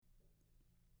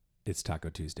It's Taco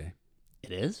Tuesday.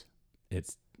 It is?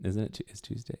 Isn't it? It's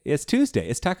Tuesday. It's Tuesday.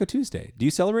 It's Taco Tuesday. Do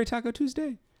you celebrate Taco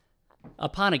Tuesday?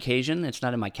 Upon occasion. It's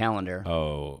not in my calendar.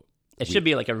 Oh, It should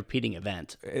be like a repeating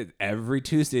event. every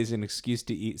Tuesday is an excuse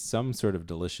to eat some sort of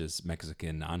delicious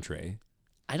Mexican entree.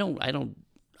 I'm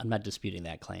not disputing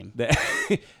that claim.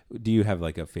 Do you have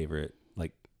like a favorite,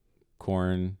 like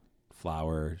corn,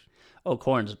 flour, Oh,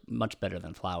 corn's much better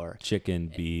than flour.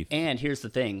 chicken, beef? And here's the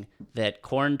thing, that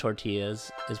corn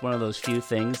tortillas is one of those few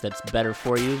things that's better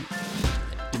for you,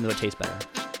 even though it tastes better.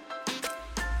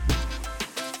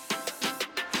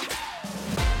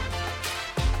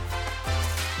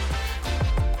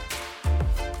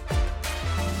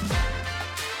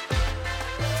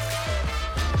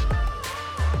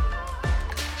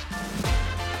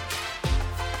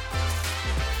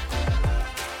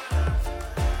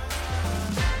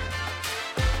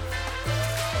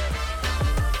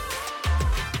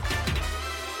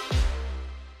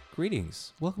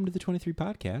 Greetings. Welcome to the 23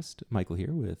 podcast. Michael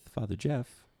here with Father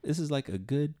Jeff. This is like a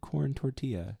good corn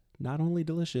tortilla. Not only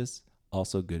delicious,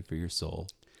 also good for your soul.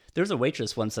 There was a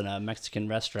waitress once in a Mexican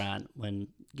restaurant when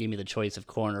gave me the choice of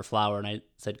corn or flour, and I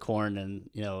said corn, and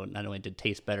not only did it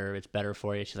taste better, it's better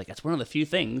for you. She's like, that's one of the few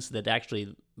things that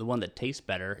actually, the one that tastes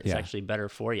better is actually better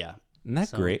for you. Isn't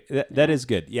that great? That is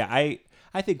good. Yeah, I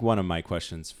think one of my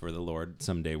questions for the Lord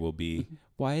someday will be,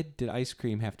 why did ice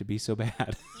cream have to be so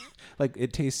bad? Like,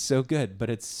 it tastes so good, but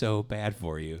it's so bad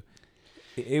for you.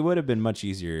 It would have been much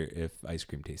easier if ice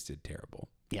cream tasted terrible.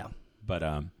 Yeah. But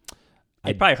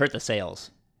It probably hurt the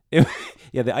sales.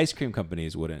 yeah, the ice cream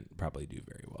companies wouldn't probably do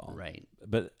very well. Right.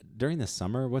 But during the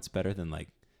summer, what's better than like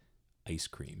ice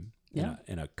cream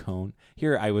in a cone?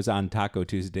 Here, I was on Taco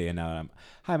Tuesday, and now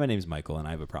hi, my name's Michael, and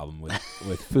I have a problem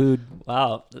with food.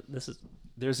 Wow.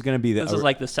 There's going to be This is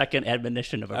like the second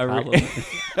admonition of a problem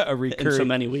in so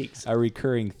many weeks. A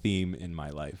recurring theme in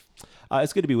my life.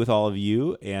 It's good to be with all of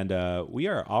you, and we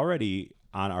are already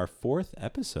on our 4th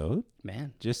episode.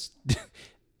 Man, just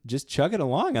chugging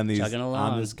along on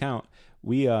on this count.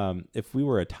 We if we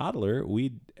were a toddler,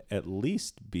 we'd at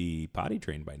least be potty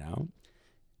trained by now.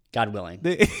 God willing.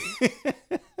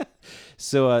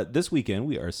 So this weekend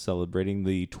we are celebrating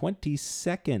the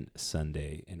 22nd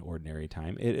Sunday in Ordinary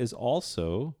Time. It is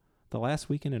also the last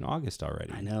weekend in August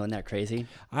already. I know, isn't that crazy?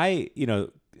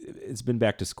 It's been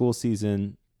back to school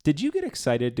season. Did you get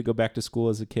excited to go back to school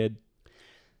as a kid?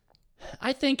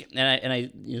 I think, and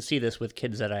I see this with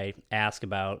kids that I ask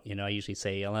about. I usually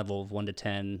say a level of 1 to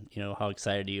 10. How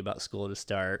excited are you about school to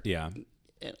start? Yeah.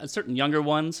 Certain younger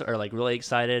ones are like really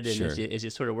excited, and Sure. as you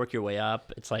sort of work your way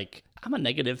up, it's like I'm a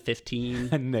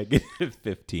 -15. A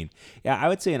 -15. Yeah, I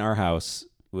would say in our house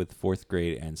with 4th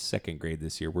grade and 2nd grade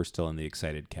this year, we're still in the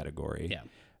excited category. Yeah.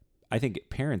 I think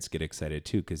parents get excited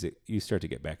too because you start to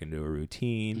get back into a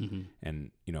routine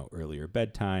and earlier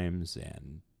bedtimes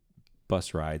and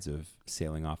bus rides of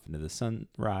sailing off into the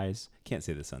sunrise. Can't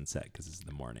say the sunset because it's in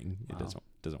the morning. It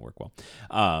doesn't work well.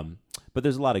 But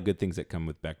there's a lot of good things that come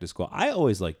with back to school. I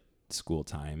always liked school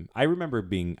time. I remember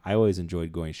I always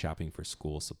enjoyed going shopping for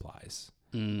school supplies.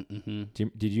 Mm-hmm.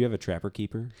 Did you have a Trapper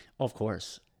Keeper? Oh, of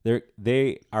course.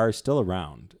 They are still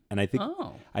around, and I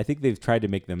think they've tried to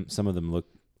make some of them look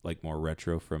like more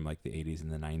retro from like the 80s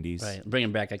and the 90s. Right,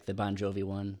 bringing back like the Bon Jovi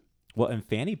one. Well, and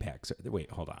fanny packs. Wait,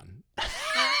 hold on.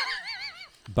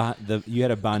 You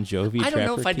had a Bon Jovi. I don't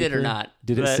know if I did or not.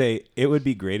 Did it say it would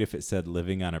be great if it said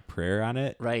 "Living on a Prayer" on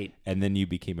it? Right. And then you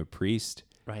became a priest.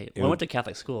 Right. Well, I went to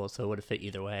Catholic school, so it would have fit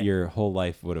either way. Your whole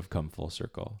life would have come full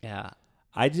circle. Yeah.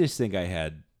 I just think I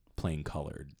had plain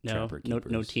colored Trapper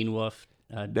Keepers. No Teen Wolf.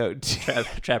 No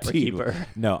Trapper Keeper.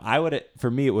 No,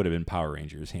 for me it would have been Power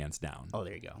Rangers, hands down. Oh,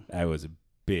 there you go. I was a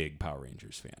big Power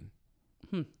Rangers fan.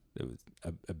 It was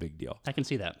a big deal. I can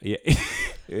see that. Yeah,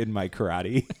 in my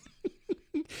karate.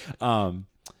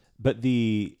 But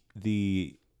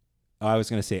I was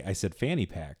gonna say, I said fanny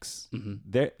packs.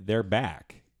 Mm-hmm. They're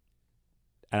back,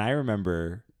 and I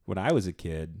remember when I was a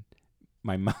kid,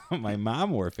 my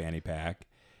mom wore a fanny pack,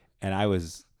 and I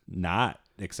was not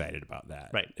excited about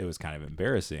that. Right. It was kind of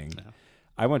embarrassing. Yeah.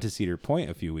 I went to Cedar Point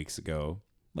a few weeks ago.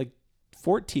 Like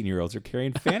 14-year-olds are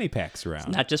carrying fanny packs around.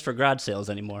 It's not just for garage sales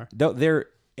anymore. No, they're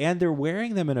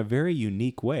wearing them in a very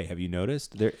unique way. Have you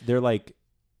noticed? They're like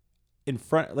in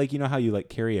front, like how you like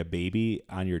carry a baby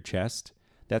on your chest.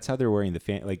 That's how they're wearing the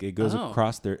fan. Like it goes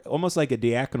across their, almost like a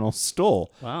diaconal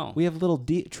stole. Wow. We have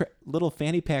little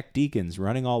fanny pack deacons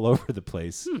running all over the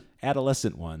place.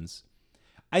 Adolescent ones.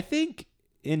 I think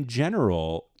in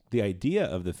general, the idea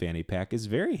of the fanny pack is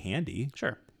very handy.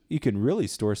 Sure. You can really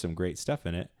store some great stuff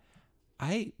in it.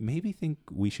 I maybe think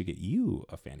we should get you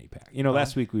a fanny pack.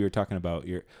 Last week we were talking about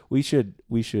we should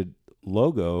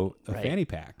logo a Right. fanny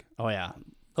pack. Oh yeah,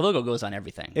 the logo goes on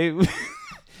everything.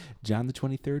 John the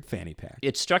 23rd fanny pack.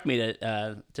 It struck me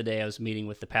that today I was meeting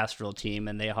with the pastoral team,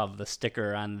 and they have the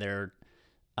sticker on their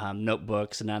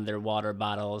notebooks and on their water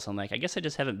bottles. I'm like, I guess I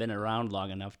just haven't been around long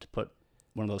enough to put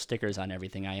one of those stickers on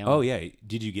everything I own. Oh yeah,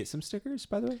 did you get some stickers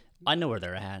by the way? I know where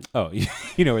they're at. Oh,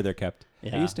 you know where they're kept.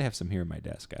 Yeah. I used to have some here in my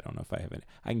desk. I don't know if I have any.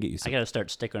 I can get you some. I got to start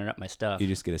stickering up my stuff. You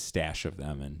just get a stash of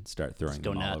them and start throwing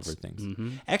go them all nuts. over things. Mm-hmm.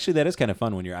 Actually, that is kind of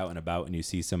fun when you're out and about and you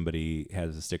see somebody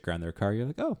has a sticker on their car. You're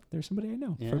like, oh, there's somebody I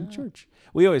know from Yeah. church.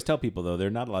 We always tell people, though, they're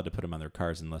not allowed to put them on their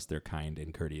cars unless they're kind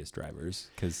and courteous drivers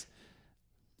because,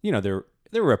 they're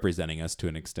representing us to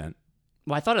an extent.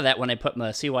 Well, I thought of that when I put my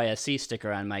CYSC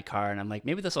sticker on my car, and I'm like,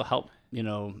 maybe this will help,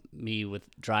 me with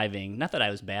driving. Not that I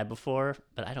was bad before,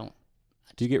 but I don't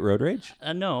Do you get road rage?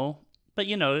 know. But,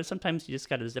 sometimes you just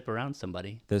got to zip around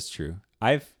somebody. That's true.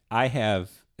 I have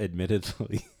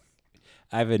admittedly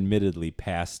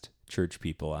passed church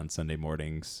people on Sunday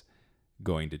mornings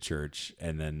going to church,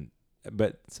 and then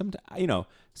but some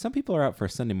people are out for a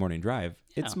Sunday morning drive.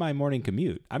 It's my morning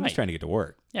commute. I'm just Right. trying to get to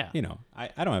work. Yeah.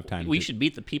 I don't have time. We should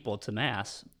beat the people to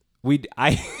mass.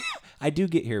 I do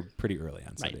get here pretty early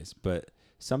on Sundays, but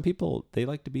some people, they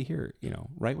like to be here,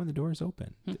 right when the doors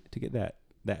open to get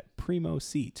that primo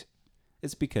seat.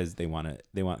 It's because they want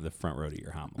the front row to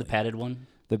your homily. The padded one.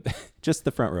 Just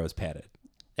the front row is padded.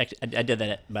 Actually, I did that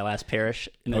at my last parish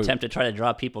in an attempt to try to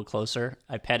draw people closer.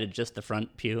 I padded just the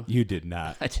front pew. You did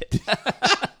not. I did.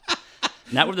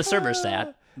 Not where the server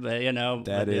sat, but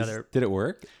That is. Did it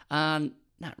work? Not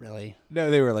really.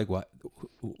 No, they were like, "What?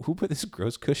 Who put this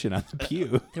gross cushion on the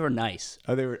pew?" They were nice.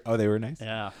 They were nice.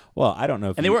 Yeah. Well, I don't know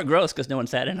if And they weren't gross because no one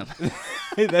sat in them.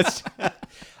 That's.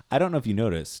 I don't know if you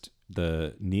noticed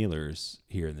the kneelers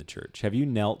here in the church. Have you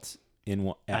knelt in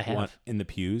one in the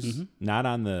pews? Mm-hmm. Not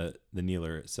on the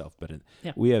kneeler itself, but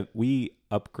Yeah. we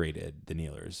upgraded the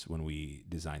kneelers when we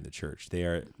designed the church. They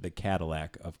are the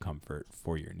Cadillac of comfort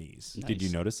for your knees. Nice. Did you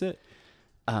notice it?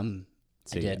 I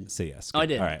did. Say yes. Oh, I Good.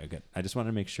 did. All right, good. I just wanted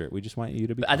to make sure. We just want you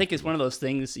to be. I think it's one of those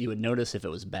things you would notice if it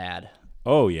was bad.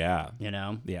 Oh yeah.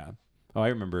 Yeah. Oh, I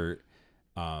remember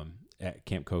at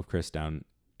Camp Cove Chris down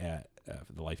at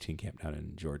the Life Teen Camp down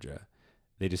in Georgia.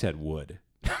 They just had wood.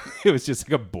 It was just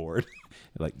like a board.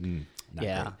 Like,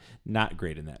 not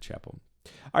great in that chapel.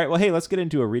 All right, well, hey, let's get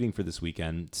into a reading for this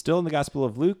weekend. Still in the Gospel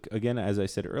of Luke. Again, as I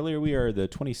said earlier, we are the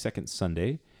 22nd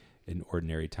Sunday in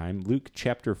Ordinary Time. Luke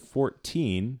chapter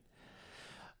 14.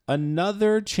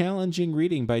 Another challenging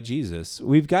reading by Jesus.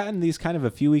 We've gotten these kind of a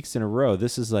few weeks in a row.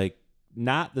 This is like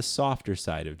not the softer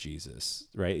side of Jesus,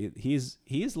 right? He's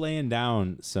laying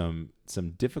down some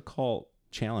difficult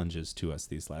challenges to us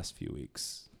these last few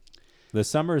weeks. The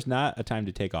summer is not a time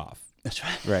to take off. That's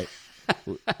right. Right.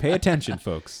 Pay attention,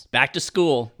 folks. Back to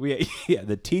school.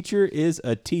 The teacher is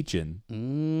a teaching.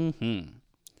 Mm-hmm.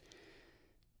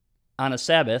 On a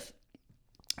Sabbath,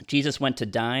 Jesus went to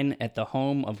dine at the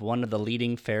home of one of the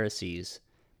leading Pharisees,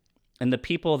 and the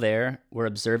people there were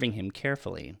observing him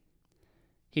carefully.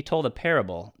 He told a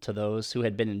parable to those who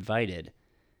had been invited,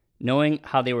 knowing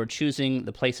how they were choosing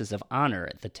the places of honor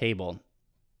at the table.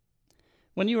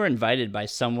 When you are invited by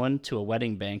someone to a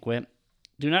wedding banquet,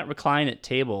 do not recline at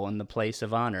table in the place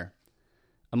of honor.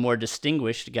 A more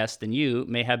distinguished guest than you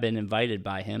may have been invited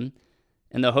by him,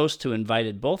 and the host who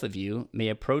invited both of you may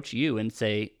approach you and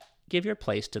say, "Give your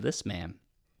place to this man."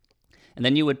 And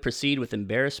then you would proceed with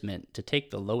embarrassment to take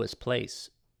the lowest place.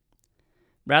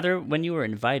 Rather, when you are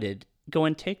invited, go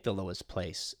and take the lowest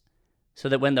place, so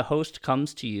that when the host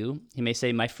comes to you, he may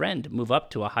say, "My friend, move up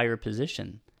to a higher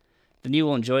position." Then you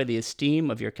will enjoy the esteem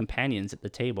of your companions at the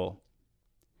table.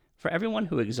 For everyone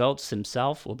who exalts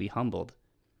himself will be humbled,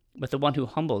 but the one who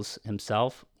humbles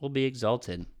himself will be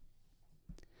exalted.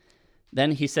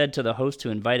 Then he said to the host who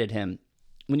invited him,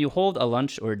 "When you hold a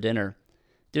lunch or a dinner,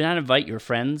 do not invite your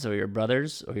friends or your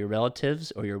brothers or your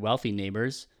relatives or your wealthy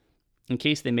neighbors, in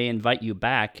case they may invite you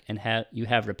back and you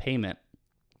have repayment.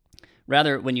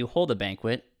 Rather, when you hold a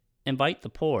banquet, invite the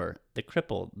poor, the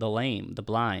crippled, the lame, the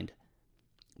blind.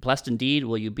 Blessed indeed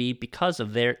will you be because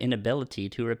of their inability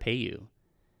to repay you,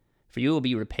 for you will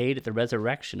be repaid at the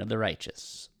resurrection of the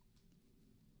righteous."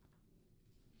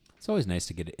 It's always nice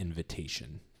to get an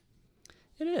invitation.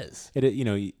 It is.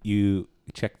 You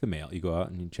check the mail. You go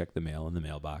out and you check the mail in the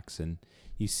mailbox, and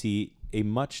you see a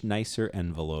much nicer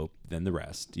envelope than the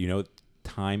rest.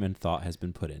 Time and thought has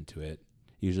been put into it.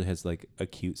 Usually has like a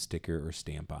cute sticker or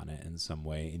stamp on it in some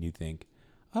way, and you think,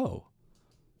 "Oh,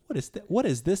 what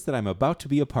is this that I'm about to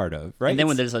be a part of?" Right? And then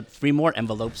when there's 3 more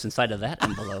envelopes inside of that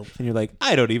envelope. and you're like,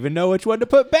 "I don't even know which one to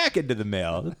put back into the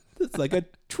mail." It's like a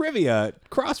trivia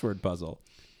crossword puzzle.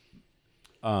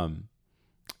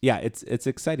 yeah, it's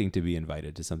exciting to be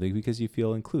invited to something because you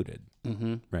feel included,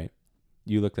 right?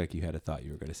 You look like you had a thought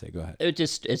you were going to say. Go ahead.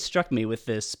 It struck me with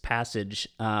this passage.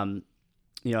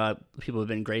 People have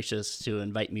been gracious to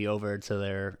invite me over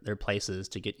to their places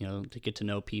to get to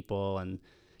know people and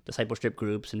discipleship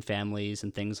groups and families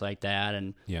and things like that.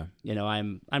 And yeah,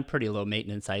 I'm pretty low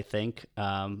maintenance, I think.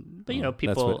 But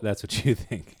people. That's what you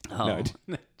think. Oh,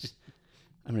 no,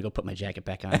 I'm gonna go put my jacket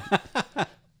back on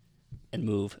and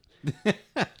move.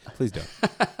 Please don't.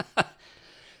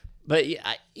 But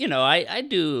I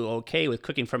do okay with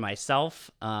cooking for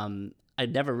myself. I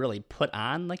never really put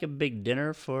on like a big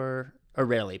dinner or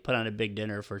rarely put on a big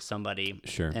dinner for somebody.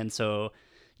 Sure. And so,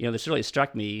 this really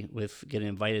struck me with getting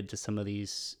invited to some of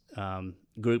these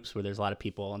groups where there's a lot of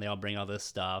people and they all bring all this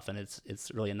stuff, and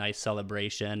it's really a nice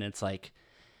celebration. It's like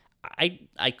I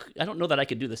don't know that I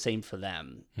could do the same for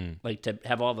them. Like to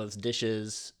have all those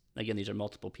dishes. Again, these are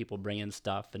multiple people bringing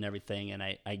stuff and everything, and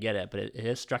I get it, but it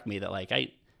has struck me that like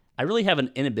I really have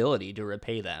an inability to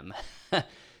repay them,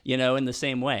 in the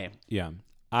same way. Yeah.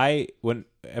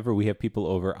 Whenever we have people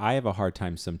over, I have a hard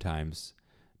time sometimes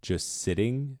just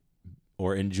sitting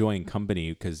or enjoying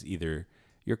company because either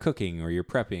you're cooking or you're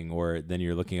prepping or then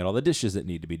you're looking at all the dishes that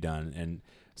need to be done. And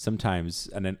sometimes,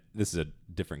 and then this is a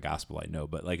different gospel, I know,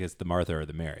 but like it's the Martha or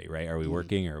the Mary, right? Are we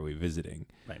working or are we visiting?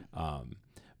 Right.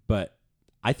 But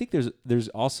I think there's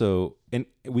also, and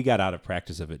we got out of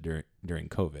practice of it during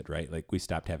COVID, right? Like we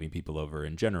stopped having people over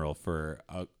in general for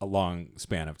a long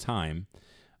span of time.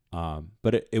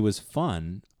 But it was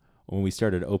fun when we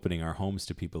started opening our homes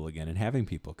to people again and having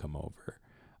people come over,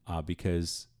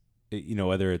 because,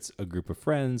 whether it's a group of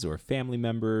friends or family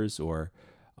members or,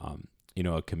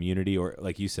 a community or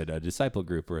like you said, a disciple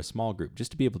group or a small group,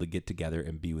 just to be able to get together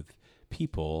and be with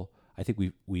people. I think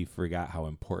we forgot how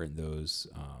important those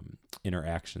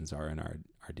interactions are in our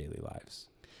daily lives.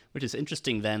 Which is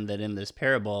interesting then that in this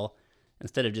parable,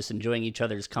 instead of just enjoying each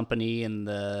other's company and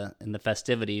the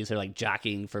festivities, they're like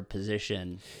jockeying for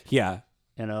position. Yeah.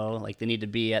 Like they need to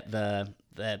be at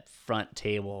that front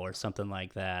table or something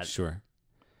like that. Sure.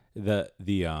 Well,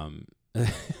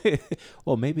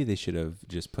 maybe they should have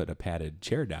just put a padded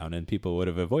chair down and people would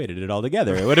have avoided it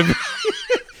altogether. It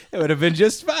would have been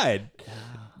just fine.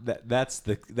 That's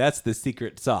the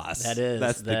secret sauce.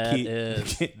 That's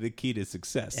the key to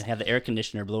success. And have the air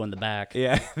conditioner blow in the back.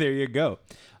 Yeah, there you go.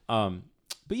 But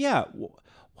yeah,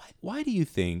 why do you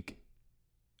think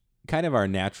kind of our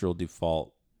natural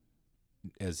default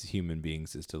as human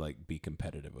beings is to like be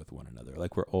competitive with one another?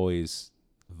 Like we're always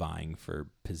vying for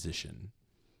position.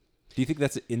 Do you think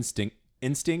that's an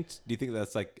instinct? Do you think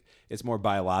that's like it's more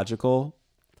biological?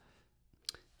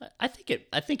 I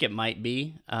think it might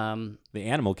be. The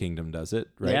animal kingdom does it,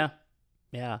 right?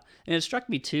 Yeah. And it struck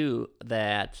me too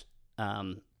that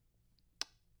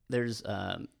there's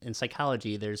in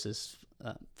psychology there's this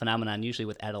phenomenon usually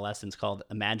with adolescents called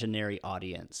imaginary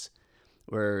audience,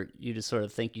 where you just sort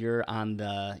of think you're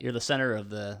the center of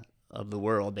the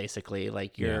world, basically.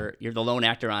 Like you're the lone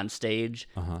actor on stage,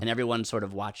 and everyone's sort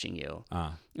of watching you.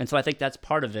 And so I think that's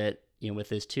part of it. With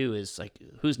this too, is like,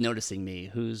 who's noticing me?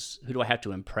 Who do I have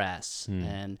to impress?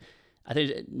 And I think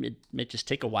it may just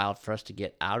take a while for us to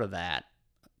get out of that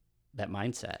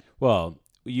mindset. Well,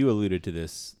 you alluded to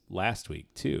this last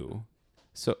week too.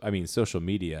 So, I mean, social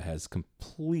media has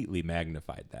completely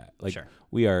magnified that. Like, sure.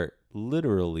 We are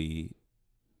literally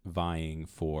vying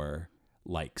for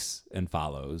likes and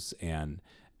follows and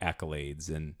accolades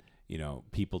and,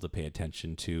 people to pay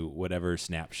attention to whatever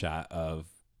snapshot of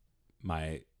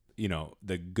my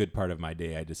the good part of my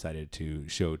day I decided to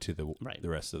show to the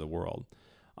rest of the world.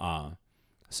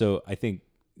 So I think,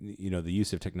 the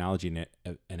use of technology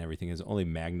and everything has only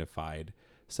magnified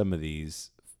some of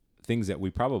these things that we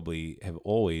probably have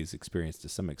always experienced to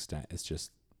some extent. It's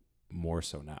just more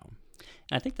so now.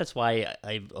 And I think that's why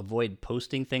I avoid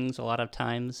posting things a lot of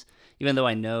times, even though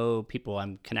I know people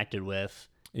I'm connected with.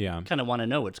 Yeah, kind of want to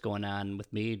know what's going on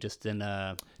with me just in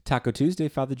Taco Tuesday,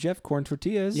 Father Jeff, corn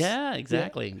tortillas. Yeah,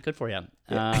 exactly. Yeah. Good for you.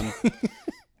 Yeah.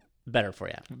 Better for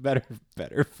you.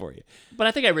 Better for you. But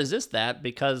I think I resist that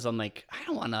because I'm like, I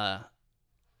don't want to,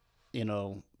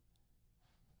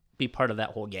 be part of that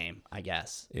whole game, I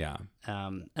guess. Yeah.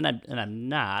 And I'm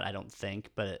not, I don't think,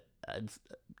 but I'm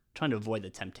trying to avoid the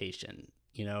temptation,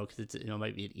 because it's, it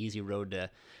might be an easy road to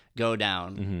go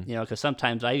down, because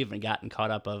sometimes I've even gotten caught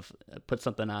up of put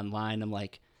something online. I'm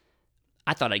like,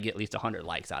 I thought I'd get at least 100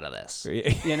 likes out of this,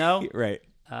 Right.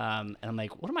 And I'm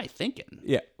like, what am I thinking?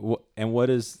 Yeah. And what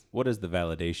is the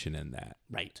validation in that?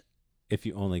 Right. If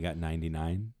you only got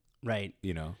 99, right.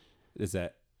 Does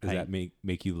that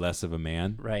make you less of a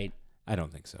man? Right. I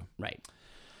don't think so. Right.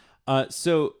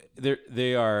 So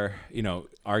they are,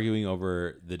 arguing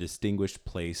over the distinguished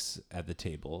place at the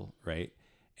table, right?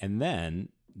 And then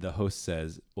the host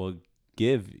says, well,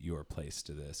 give your place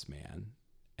to this man.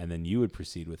 And then you would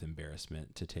proceed with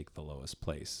embarrassment to take the lowest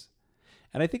place.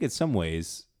 And I think in some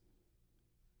ways,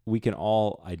 we can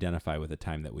all identify with a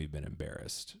time that we've been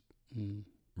embarrassed,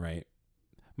 right?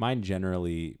 Mine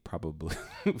generally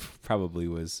probably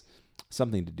was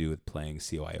something to do with playing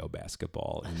CYO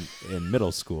basketball in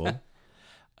middle school.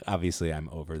 Obviously, I'm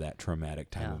over that traumatic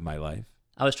time of my life.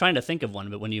 I was trying to think of one,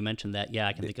 but when you mentioned that,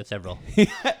 I can think of several.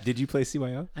 Did you play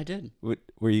CYO? I did.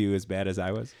 Were you as bad as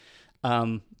I was?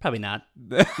 Probably not.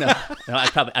 No,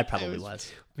 I probably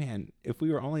was. Man, if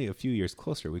we were only a few years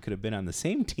closer, we could have been on the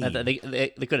same team. They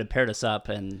could have paired us up,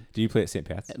 and did you play at St.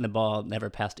 Pat's? And the ball never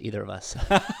passed either of us.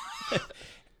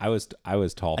 I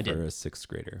was tall for a sixth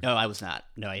grader. No, I was not.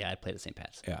 No, I played at St.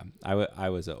 Pat's. Yeah, I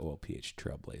was a OLPH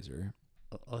Trailblazer.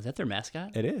 Oh, is that their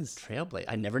mascot? It is. Trailblazer.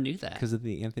 I never knew that. Because of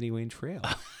the Anthony Wayne Trail.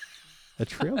 A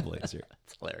trailblazer.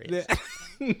 That's hilarious.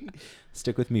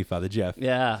 Stick with me, Father Jeff.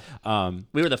 Yeah.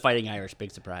 We were the Fighting Irish.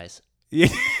 Big surprise.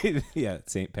 Yeah,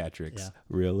 St. Patrick's.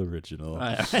 Real original.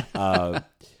 But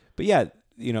yeah,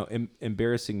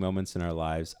 embarrassing moments in our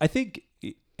lives. I think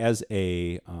as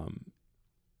a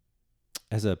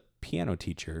piano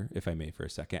teacher, if I may for a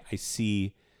second, I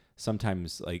see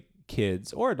sometimes like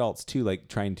kids or adults too, like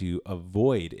trying to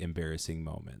avoid embarrassing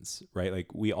moments, right? Like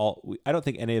I don't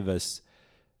think any of us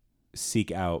seek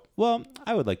out, well,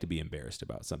 I would like to be embarrassed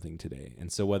about something today.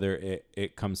 And so whether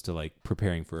it comes to like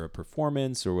preparing for a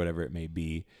performance or whatever it may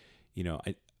be,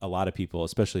 a lot of people,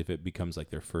 especially if it becomes like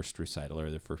their first recital or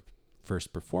their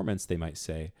first performance, they might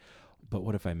say, but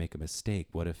what if I make a mistake?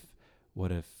 What if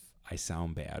I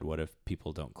sound bad? What if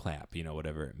people don't clap?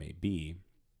 Whatever it may be.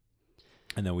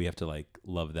 And then we have to like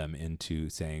love them into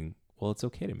saying, well, it's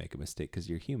okay to make a mistake because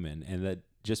you're human. And that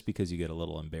just because you get a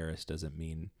little embarrassed doesn't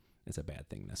mean it's a bad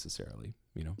thing necessarily,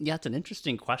 Yeah, it's an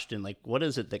interesting question. Like, what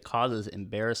is it that causes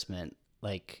embarrassment,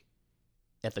 like,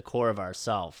 at the core of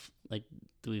ourself? Like,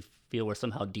 do we feel we're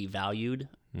somehow devalued,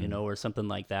 or something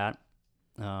like that?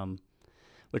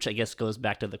 Which I guess goes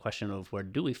back to the question of where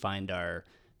do we find our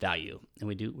value? And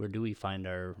where do we find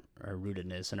our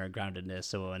rootedness and our groundedness?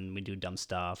 So when we do dumb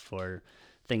stuff or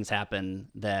things happen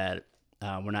that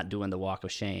we're not doing the walk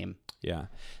of shame. Yeah,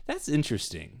 that's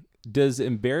interesting. Does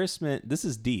embarrassment, this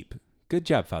is deep. Good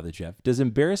job, Father Jeff. Does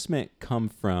embarrassment come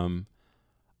from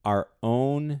our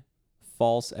own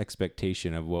false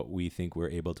expectation of what we think we're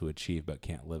able to achieve but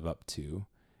can't live up to?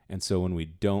 And so when we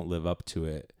don't live up to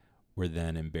it, we're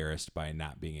then embarrassed by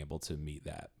not being able to meet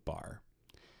that bar.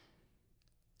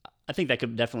 I think that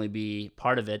could definitely be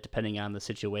part of it, depending on the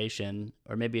situation,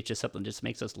 or maybe it's just something that just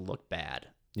makes us look bad.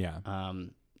 Yeah.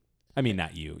 I mean,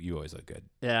 not you. You always look good.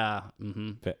 Yeah.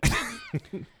 Mm-hmm. But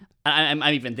I'm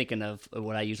even thinking of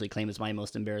what I usually claim is my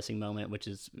most embarrassing moment, which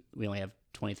is we only have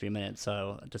 23 minutes.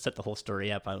 So to set the whole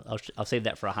story up, I'll save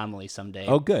that for a homily someday.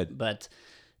 Oh, good. But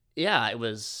yeah, it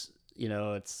was,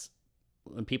 it's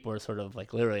when people are sort of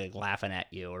like literally like laughing at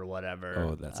you or whatever.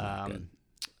 Oh, that's not good.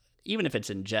 Even if it's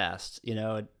in jest,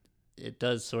 it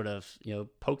does sort of,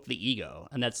 poke the ego.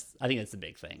 And I think that's the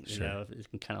big thing, Sure. It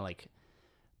can kind of like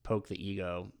poke the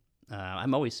ego.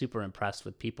 I'm always super impressed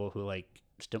with people who like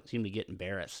just don't seem to get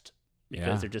embarrassed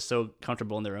because they're just so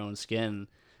comfortable in their own skin.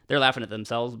 They're laughing at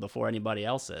themselves before anybody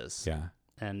else is. Yeah.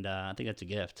 And I think that's a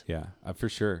gift. Yeah, for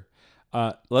sure.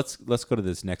 Let's go to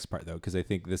this next part though, because I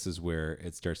think this is where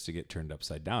it starts to get turned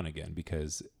upside down again,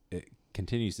 because it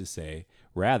continues to say,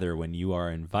 rather, when you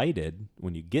are invited,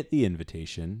 when you get the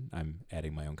invitation, I'm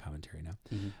adding my own commentary now,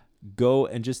 go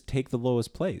and just take the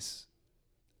lowest place.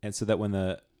 And so that when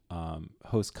the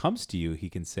host comes to you, he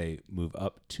can say, move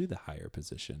up to the higher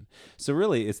position. So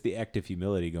really it's the act of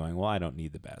humility going, well, I don't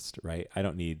need the best, right? I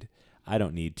don't need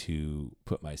to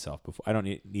put myself before. I don't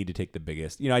need to take the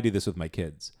biggest. I do this with my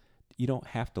kids. You don't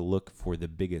have to look for the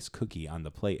biggest cookie on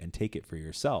the plate and take it for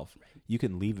yourself. Right. You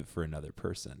can leave it for another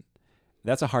person.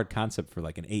 That's a hard concept for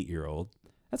like an 8-year-old.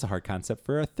 That's a hard concept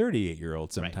for a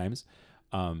 38-year-old sometimes.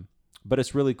 Right. But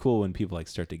it's really cool when people like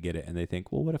start to get it and they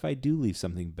think, well, what if I do leave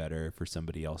something better for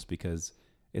somebody else? Because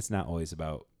it's not always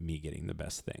about me getting the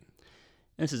best thing.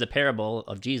 And this is a parable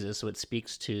of Jesus, so it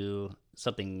speaks to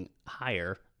something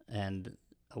higher and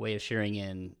a way of sharing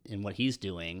in what he's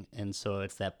doing. And so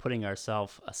it's that putting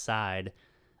ourselves aside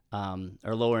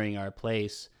or lowering our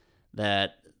place,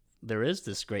 that there is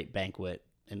this great banquet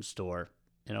in store.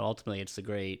 Ultimately it's the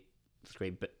great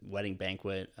wedding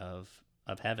banquet of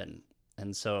heaven.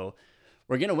 And so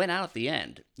we're going to win out at the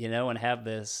end, and have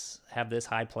this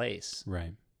high place.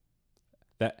 Right.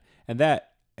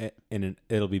 and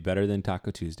it'll be better than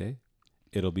Taco Tuesday.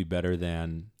 It'll be better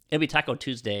than It'll be Taco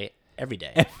Tuesday every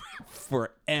day.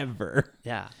 forever.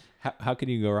 Yeah. How can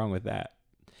you go wrong with that?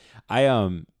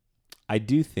 I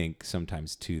do think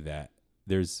sometimes too that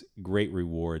there's great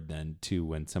reward then too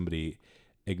when somebody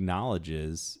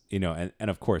acknowledges, and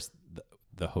of course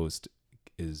the host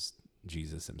is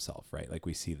Jesus himself, right? Like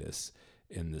we see this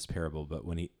in this parable, but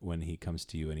when he comes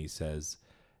to you and he says,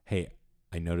 "Hey,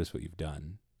 I notice what you've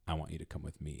done. I want you to come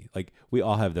with me." Like we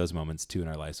all have those moments too in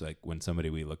our lives, like when somebody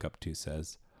we look up to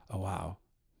says, "Oh wow,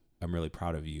 I'm really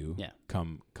proud of you. Yeah.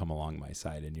 Come along my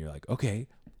side," and you're like, "Okay,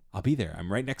 I'll be there.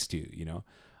 I'm right next to you."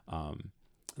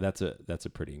 That's a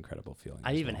pretty incredible feeling.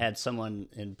 I even had someone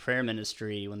in prayer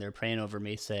ministry when they're praying over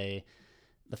me say,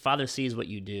 "The Father sees what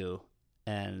you do,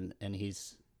 and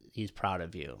he's proud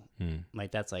of you."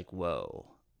 Like that's like, whoa.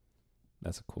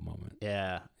 That's a cool moment.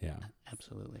 Yeah. Yeah.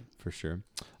 Absolutely. For sure.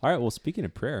 All right. Well, speaking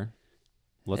of prayer,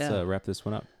 let's wrap this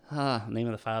one up. In the name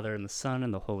of the Father and the Son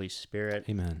and the Holy Spirit.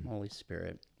 Amen. Holy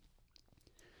Spirit.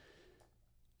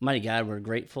 Mighty God, we're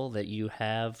grateful that you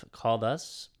have called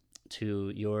us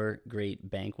to your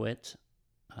great banquet,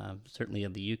 certainly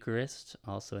of the Eucharist,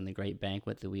 also in the great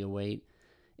banquet that we await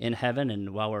in heaven.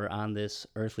 And while we're on this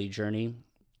earthly journey,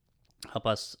 help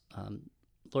us,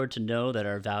 Lord, to know that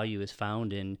our value is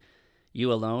found in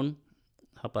you alone.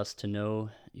 Help us to know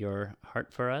your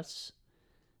heart for us.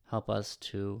 Help us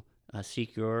to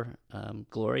seek your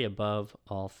glory above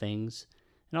all things.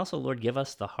 And also, Lord, give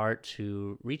us the heart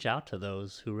to reach out to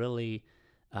those who really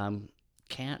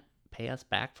can't pay us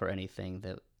back for anything,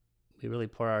 that we really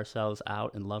pour ourselves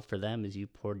out in love for them as you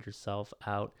poured yourself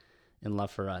out in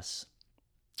love for us.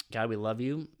 God, we love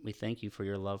you. We thank you for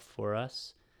your love for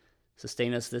us.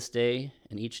 Sustain us this day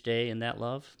and each day in that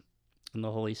love, in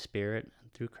the Holy Spirit,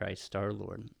 and through Christ our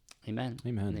Lord. Amen.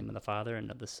 Amen. In the name of the Father,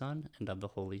 and of the Son, and of the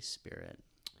Holy Spirit.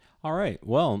 All right.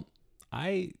 Well,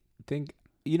 I think,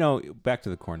 back to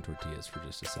the corn tortillas for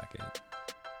just a second.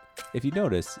 If you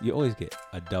notice, you always get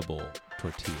a double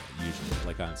tortilla, usually.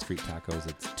 Like on street tacos,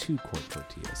 it's 2 corn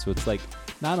tortillas. So it's like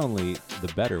not only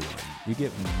the better one, you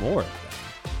get more of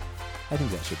them. I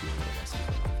think that should be a little lesson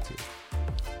for life, too.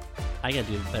 I got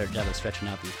to do a better job of stretching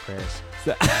out these prayers.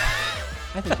 So,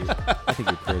 I think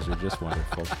your prayers are just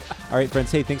wonderful. All right,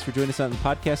 friends. Hey, thanks for joining us on the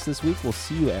podcast this week. We'll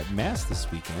see you at Mass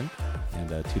this weekend. And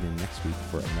tune in next week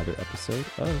for another episode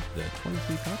of the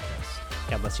 23 Podcast.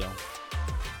 God bless y'all.